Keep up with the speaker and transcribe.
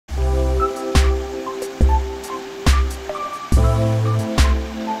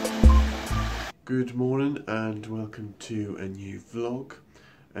Good morning and welcome to a new vlog.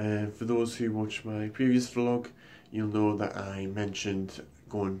 For those who watched my previous vlog, you'll know that I mentioned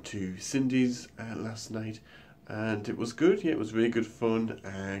going to Cindy's last night, and it was good. Yeah, it was really good fun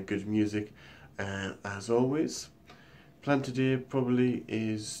and good music as always. Plan today probably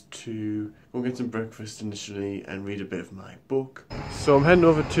is to go get some breakfast initially and read a bit of my book. So I'm heading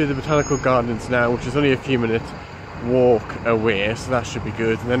over to the Botanical Gardens now, which is only a few minutes walk away, so that should be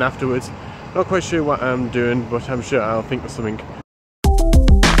good. And then afterwards, not quite sure what I'm doing, but I'm sure I'll think of something.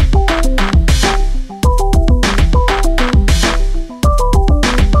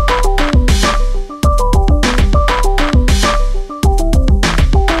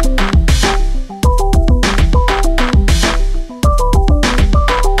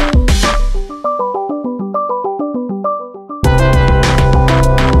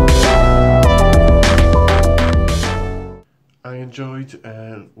 I enjoyed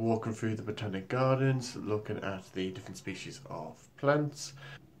walking through the Botanic Gardens, looking at the different species of plants.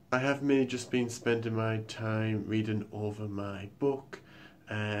 I have mainly just been spending my time reading over my book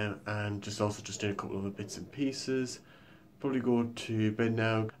and just doing a couple of other bits and pieces. Probably go to bed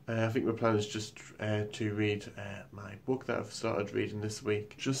now. I think my plan is just to read my book that I've started reading this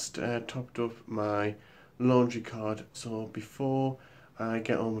week. Just topped up my laundry card, so before I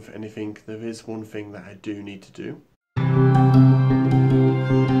get on with anything, there is one thing that I do need to do.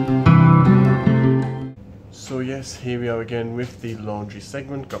 So yes, here we are again with the laundry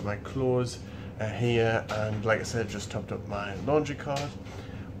segment. Got my clothes here, and like I said, just topped up my laundry card.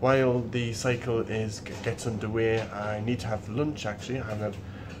 While the cycle gets underway, I need to have lunch. Actually, I haven't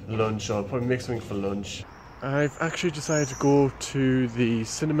had lunch, so I'll probably make something for lunch. I've actually decided to go to the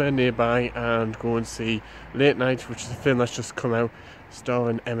cinema nearby and go and see Late Night, which is a film that's just come out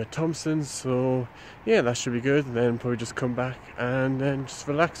starring Emma Thompson. So yeah, that should be good. And then probably just come back and then just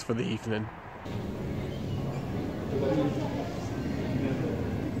relax for the evening.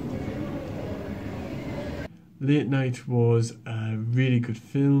 Late Night was a really good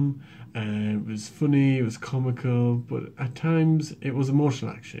film. It was funny, it was comical, but at times it was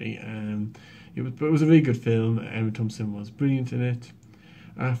emotional actually. It was a really good film. Emma Thompson was brilliant in it.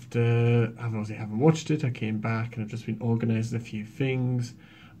 After I obviously haven't watched it, I came back and I've just been organising a few things.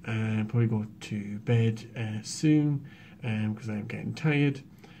 Probably go to bed soon because I'm getting tired.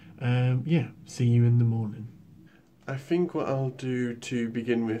 Yeah, see you in the morning. I think what I'll do to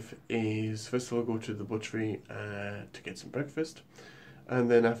begin with is first of all go to the butchery to get some breakfast,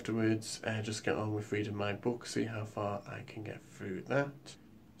 and then afterwards just get on with reading my book, see how far I can get through that.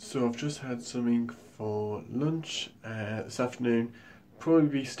 So I've just had something for lunch this afternoon. Probably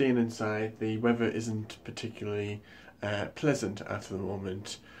be staying inside. The weather isn't particularly pleasant at the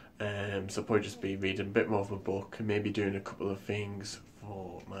moment, so I'll probably just be reading a bit more of a book and maybe doing a couple of things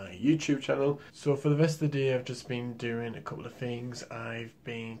for my YouTube channel. So for the rest of the day I've just been doing a couple of things. I've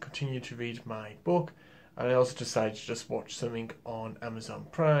been continuing to read my book, and I also decided to just watch something on Amazon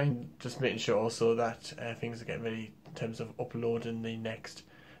Prime, just making sure also that things are getting ready in terms of uploading the next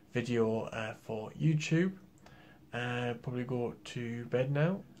video for YouTube. Probably go to bed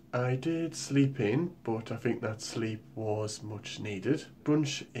now. I did sleep in, but I think that sleep was much needed.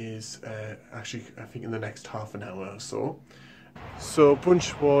 Brunch is actually I think in the next half an hour or so. So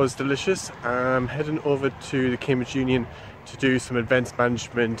brunch was delicious. I'm heading over to the Cambridge Union to do some events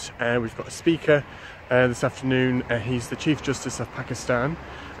management. We've got a speaker this afternoon. He's the Chief Justice of Pakistan,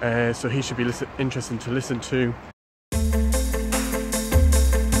 so he should be interesting to listen to.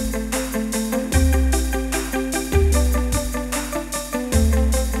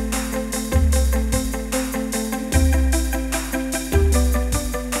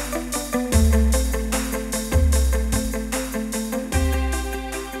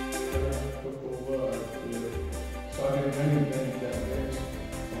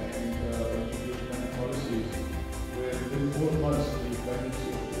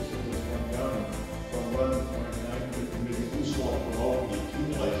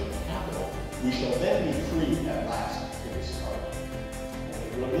 We shall then be free at last to discard.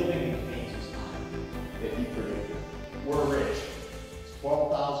 And we're living in the famous time that he predicted. We're rich. It's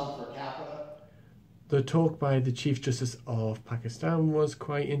 $12,000 per capita. The talk by the Chief Justice of Pakistan was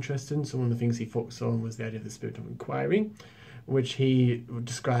quite interesting. So one of the things he focused on was the idea of the spirit of inquiry, which he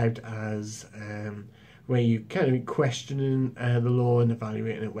described as where you kind of questioning the law and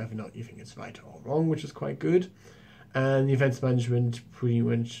evaluating it whether or not you think it's right or wrong, which is quite good. And the events management pretty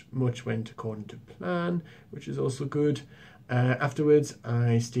much went according to plan, which is also good. Afterwards,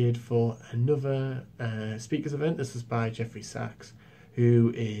 I stayed for another speakers event. This was by Jeffrey Sachs,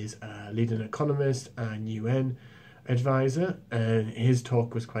 who is a leading economist and UN advisor, and his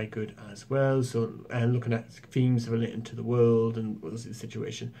talk was quite good as well. So looking at themes relating to the world and what was the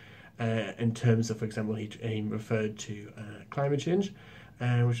situation in terms of, for example, he referred to climate change,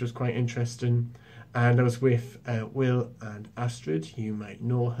 which was quite interesting. And I was with Will and Astrid, you might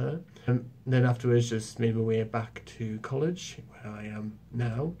know her. And then afterwards just made my way back to college, where I am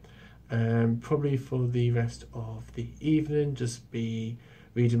now. Probably for the rest of the evening, just be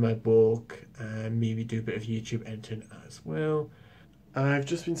reading my book and maybe do a bit of YouTube editing as well. I've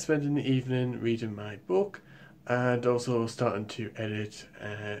just been spending the evening reading my book and also starting to edit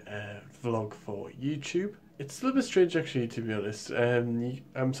a vlog for YouTube. It's a little bit strange actually, to be honest.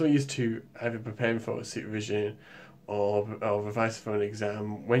 I'm so used to either preparing for a supervision or revising for an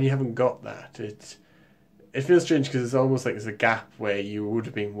exam. When you haven't got that, it feels strange because it's almost like there's a gap where you would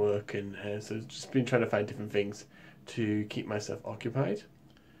have been working. So I've just been trying to find different things to keep myself occupied.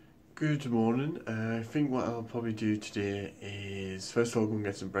 Good morning. I think what I'll probably do today is first of all go and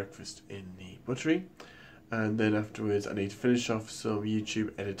get some breakfast in the buttery, and then afterwards I need to finish off some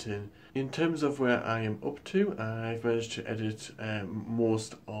YouTube editing. In terms of where I am up to, I've managed to edit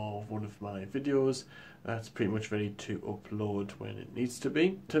most of one of my videos. That's pretty much ready to upload when it needs to be.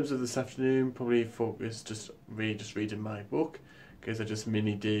 In terms of this afternoon, probably focus just reading my book, because I just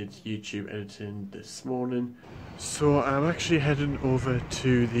mini did YouTube editing this morning. So I'm actually heading over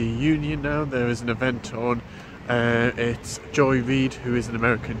to the Union now. There is an event on. It's Joy Reid, who is an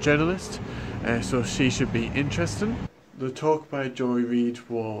American journalist, so she should be interesting. The talk by Joy Reid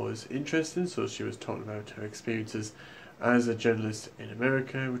was interesting, so she was talking about her experiences as a journalist in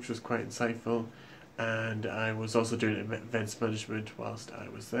America, which was quite insightful, and I was also doing events management whilst I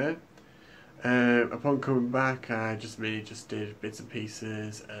was there. Upon coming back, I just did bits and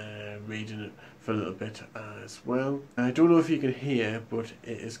pieces, reading it for a little bit as well. I don't know if you can hear, but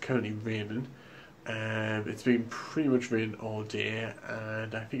it is currently raining. It's been pretty much raining all day,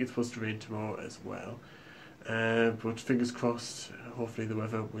 and I think it's supposed to rain tomorrow as well. But fingers crossed, hopefully the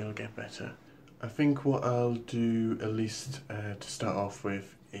weather will get better. I think what I'll do, at least to start off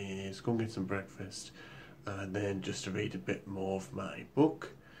with, is go and get some breakfast and then just to read a bit more of my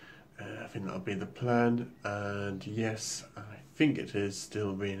book. I think that'll be the plan, and yes, I think it is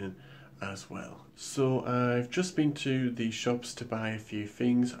still raining as well. So I've just been to the shops to buy a few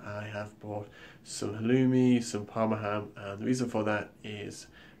things. I have bought some halloumi, some parma ham, and the reason for that is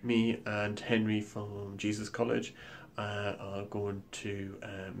me and Henry from Jesus College are going to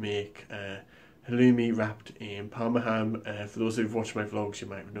make halloumi wrapped in parma ham. For those who've watched my vlogs, you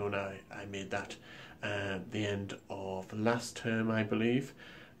might have known I made that at the end of last term, I believe.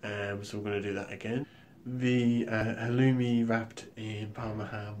 So we're going to do that again. The halloumi wrapped in parma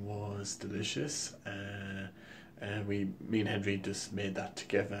ham was delicious. Me and Henry just made that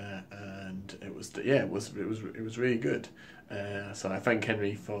together, and it was really good. So I thank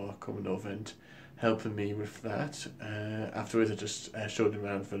Henry for coming over and helping me with that. Afterwards, I just showed him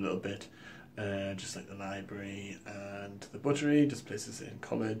around for a little bit, just like the library and the buttery, just places in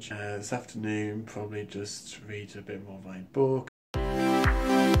college. This afternoon, probably just read a bit more of my book.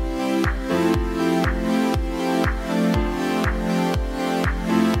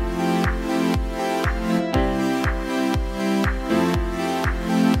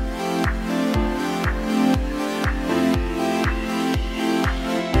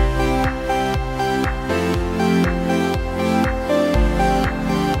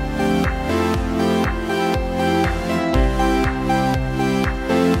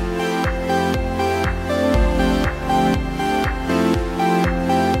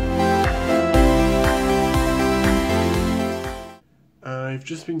 I've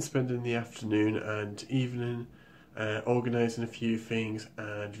just been spending the afternoon and evening organising a few things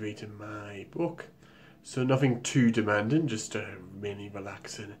and reading my book. So nothing too demanding, just a really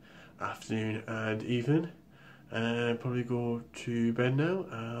relaxing afternoon and evening. Probably go to bed now.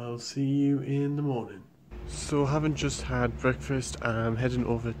 I'll see you in the morning. So having just had breakfast, I'm heading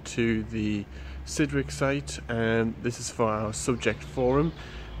over to the Sidwick site, and this is for our subject forum.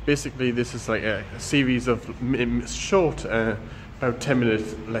 Basically this is like a series of short about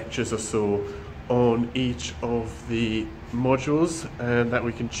 10-minute lectures or so on each of the modules that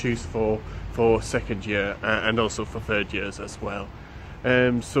we can choose for second year and also for third years as well.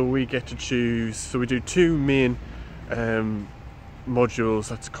 So we get to choose, so we do two main modules,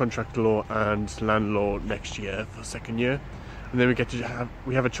 that's contract law and land law next year for second year, and then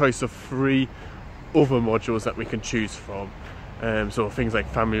we have a choice of 3 other modules that we can choose from. So things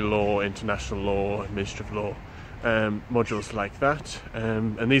like family law, international law, administrative law, modules like that,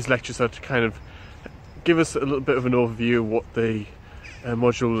 and these lectures are to kind of give us a little bit of an overview of what the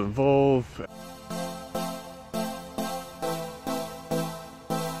module will involve.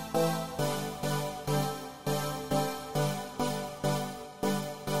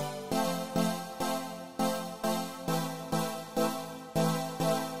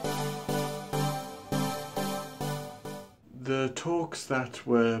 the talks that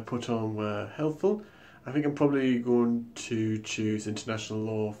were put on were helpful. I think I'm probably going to choose international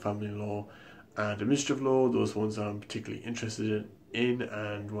law, family law and administrative law. Those ones I'm particularly interested in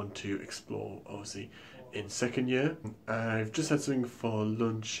and want to explore, obviously, in second year. I've just had something for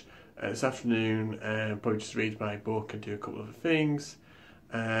lunch this afternoon, probably just read my book and do a couple of other things.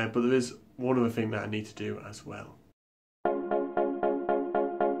 But there is one other thing that I need to do as well.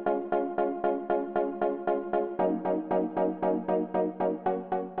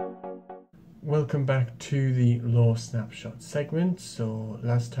 Welcome back to the Law Snapshot segment. So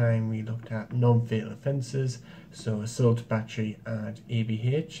last time we looked at non-fatal offences, so assault, battery and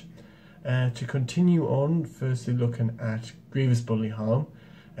ABH. To continue on, firstly looking at grievous bodily harm,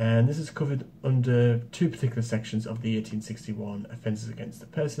 and this is covered under two particular sections of the 1861 Offences Against the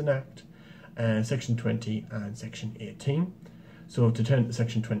Person Act, Section 20 and Section 18. So to turn to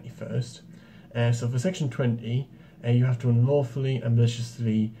Section 20 first. So for Section 20, you have to unlawfully and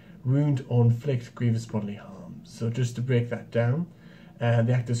maliciously wound or inflict grievous bodily harm. So just to break that down,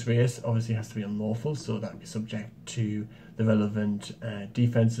 the actus reus obviously has to be unlawful, so that would be subject to the relevant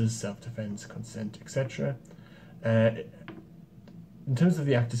defences, self-defence, consent, etc. In terms of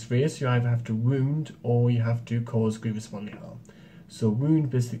the actus reus, you either have to wound or you have to cause grievous bodily harm. So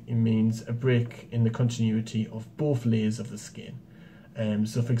wound basically means a break in the continuity of both layers of the skin.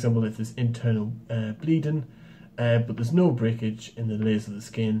 So for example, if there's internal bleeding, but there's no breakage in the layers of the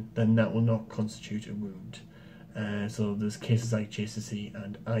skin, then that will not constitute a wound. So there's cases like JCC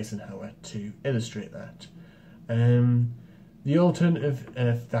and Eisenhower to illustrate that. The alternative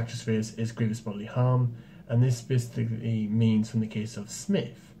of the actus reus is grievous bodily harm, and this basically means, from the case of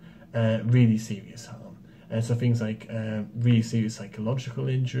Smith, really serious harm. So things like really serious psychological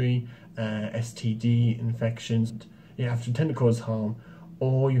injury, STD infections. You have to intend to cause harm,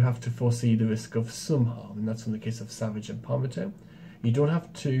 or you have to foresee the risk of some harm, and that's in the case of Savage and Palmerton. You don't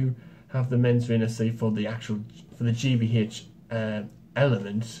have to have the mens rea necessary for the GBH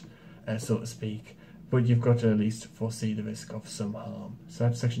element, so to speak, but you've got to at least foresee the risk of some harm. So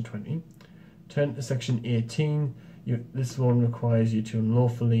that's Section 20. Turn to Section 18. This one requires you to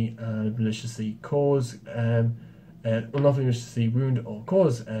unlawfully and maliciously cause, unlawfully maliciously wound or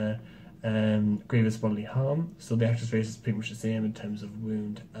cause grievous bodily harm. So the actus reus is pretty much the same in terms of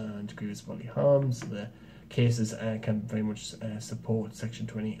wound and grievous bodily harm. So the cases can very much support Section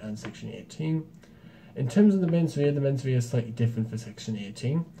 20 and Section 18. In terms of the mens rea is slightly different for Section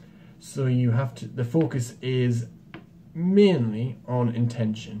 18. So you have to, the focus is mainly on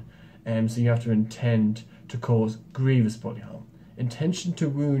intention. So you have to intend to cause grievous bodily harm. Intention to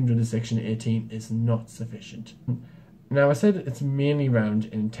wound under Section 18 is not sufficient. Now, I said it's mainly around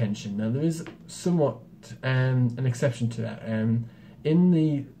intention. Now, there is somewhat an exception to that. In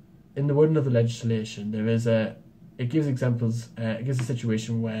the wording of the legislation, there is it gives examples. It gives a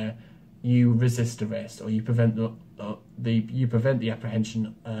situation where you resist arrest, or you prevent the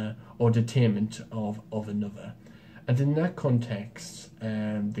apprehension or detainment of another. And in that context,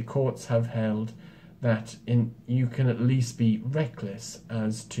 the courts have held that you can at least be reckless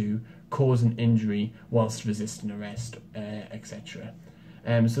as to cause an injury whilst resisting arrest, etc.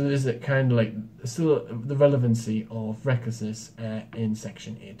 So there's a kind of like still the relevancy of recklessness in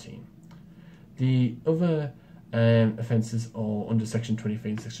Section 18. The other offences are under Section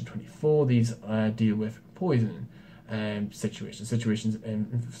 23 and Section 24. These deal with poison situations,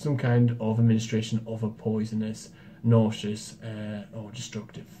 some kind of administration of a poisonous, nauseous, or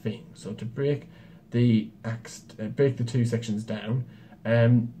destructive thing. So to break the two sections down,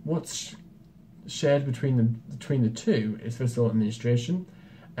 what's shared between the two is first of all administration,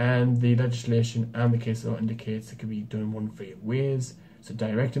 and the legislation and the case law indicates it can be done in one of three ways. So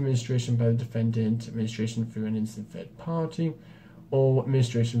direct administration by the defendant, administration through an innocent third party, or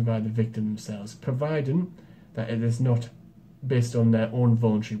administration by the victim themselves, providing that it is not based on their own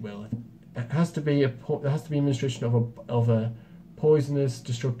voluntary will. It has to be administration of a poisonous,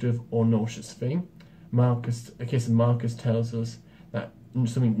 destructive, or nauseous thing. A case of Marcus tells us that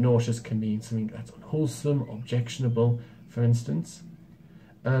something nauseous can mean something that's unwholesome, objectionable, for instance.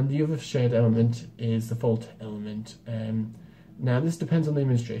 And the other shared element is the fault element. Now, this depends on the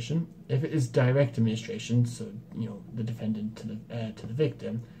administration. If it is direct administration, so the defendant to the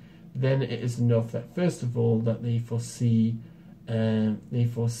victim, then it is enough that first of all that they foresee that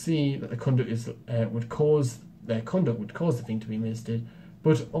the conduct would cause the thing to be administered,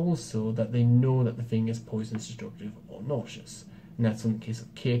 but also that they know that the thing is poisonous, destructive, or nauseous. And that's in the case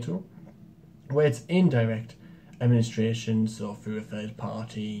of Cato, where it's indirect administration, so through a third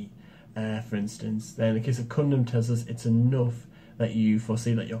party, for instance. Then the case of Cunningham tells us it's enough that you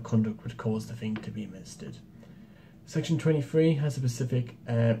foresee that your conduct would cause the thing to be administered. Section 23 has a specific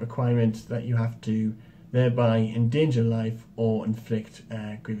requirement that you have to thereby endanger life or inflict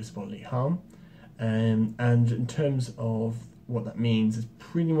grievous bodily harm. And in terms of what that means, it's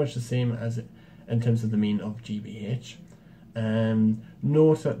pretty much the same as in terms of the meaning of GBH.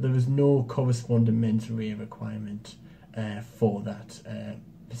 Note that there is no corresponding mens rea requirement for that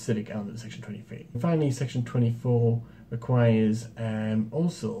specific element of Section 23. And finally, Section 24 requires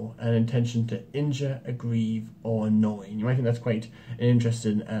also an intention to injure, aggrieve, or annoy. You might think that's quite an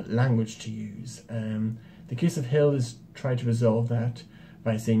interesting language to use. The case of Hill is trying to resolve that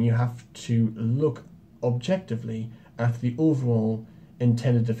by saying you have to look objectively at the overall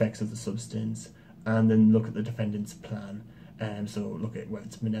intended effects of the substance and then look at the defendant's plan. So look at whether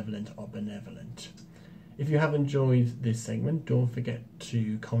it's malevolent or benevolent. If you have enjoyed this segment, don't forget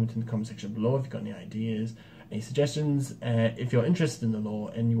to comment in the comment section below if you've got any ideas, any suggestions. If you're interested in the law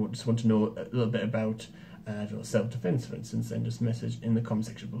and you just want to know a little bit about self-defense, for instance, then just message in the comment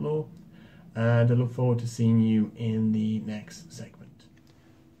section below. And I look forward to seeing you in the next segment.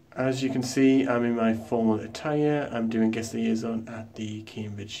 As you can see, I'm in my formal attire. I'm doing guest liaison at the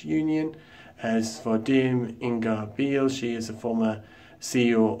Cambridge Union. As for Dame Inga Beale, she is a former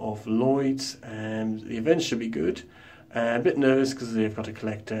CEO of Lloyd's. The event should be good. A bit nervous because they've got to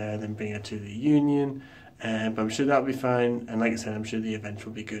collect her and then bring her to the union. But I'm sure that'll be fine. And like I said, I'm sure the event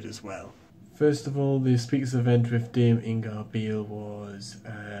will be good as well. First of all, the speakers event with Dame Inga Beale was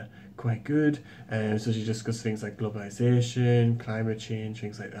quite good. So she discussed things like globalisation, climate change,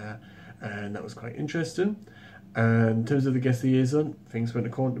 things like that. And that was quite interesting. And in terms of the guest liaison, things went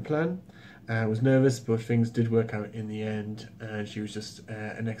according to plan. I was nervous, but things did work out in the end, and she was just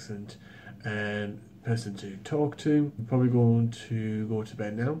an excellent person to talk to. I'm probably going to go to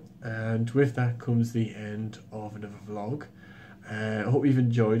bed now, and with that comes the end of another vlog. I hope you've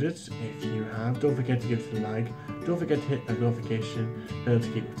enjoyed it. If you have, don't forget to give it a like, don't forget to hit that notification bell to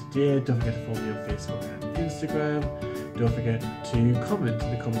keep up to date, don't forget to follow me on Facebook and Instagram, don't forget to comment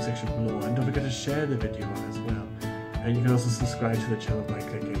in the comment section below, and don't forget to share the video as well. And you can also subscribe to the channel by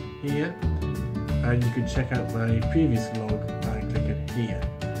clicking here, and you can check out my previous vlog by clicking here.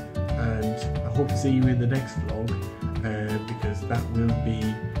 And I hope to see you in the next vlog, because that will be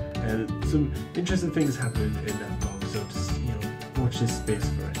some interesting things happening in that vlog, so just watch this space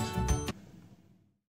for it.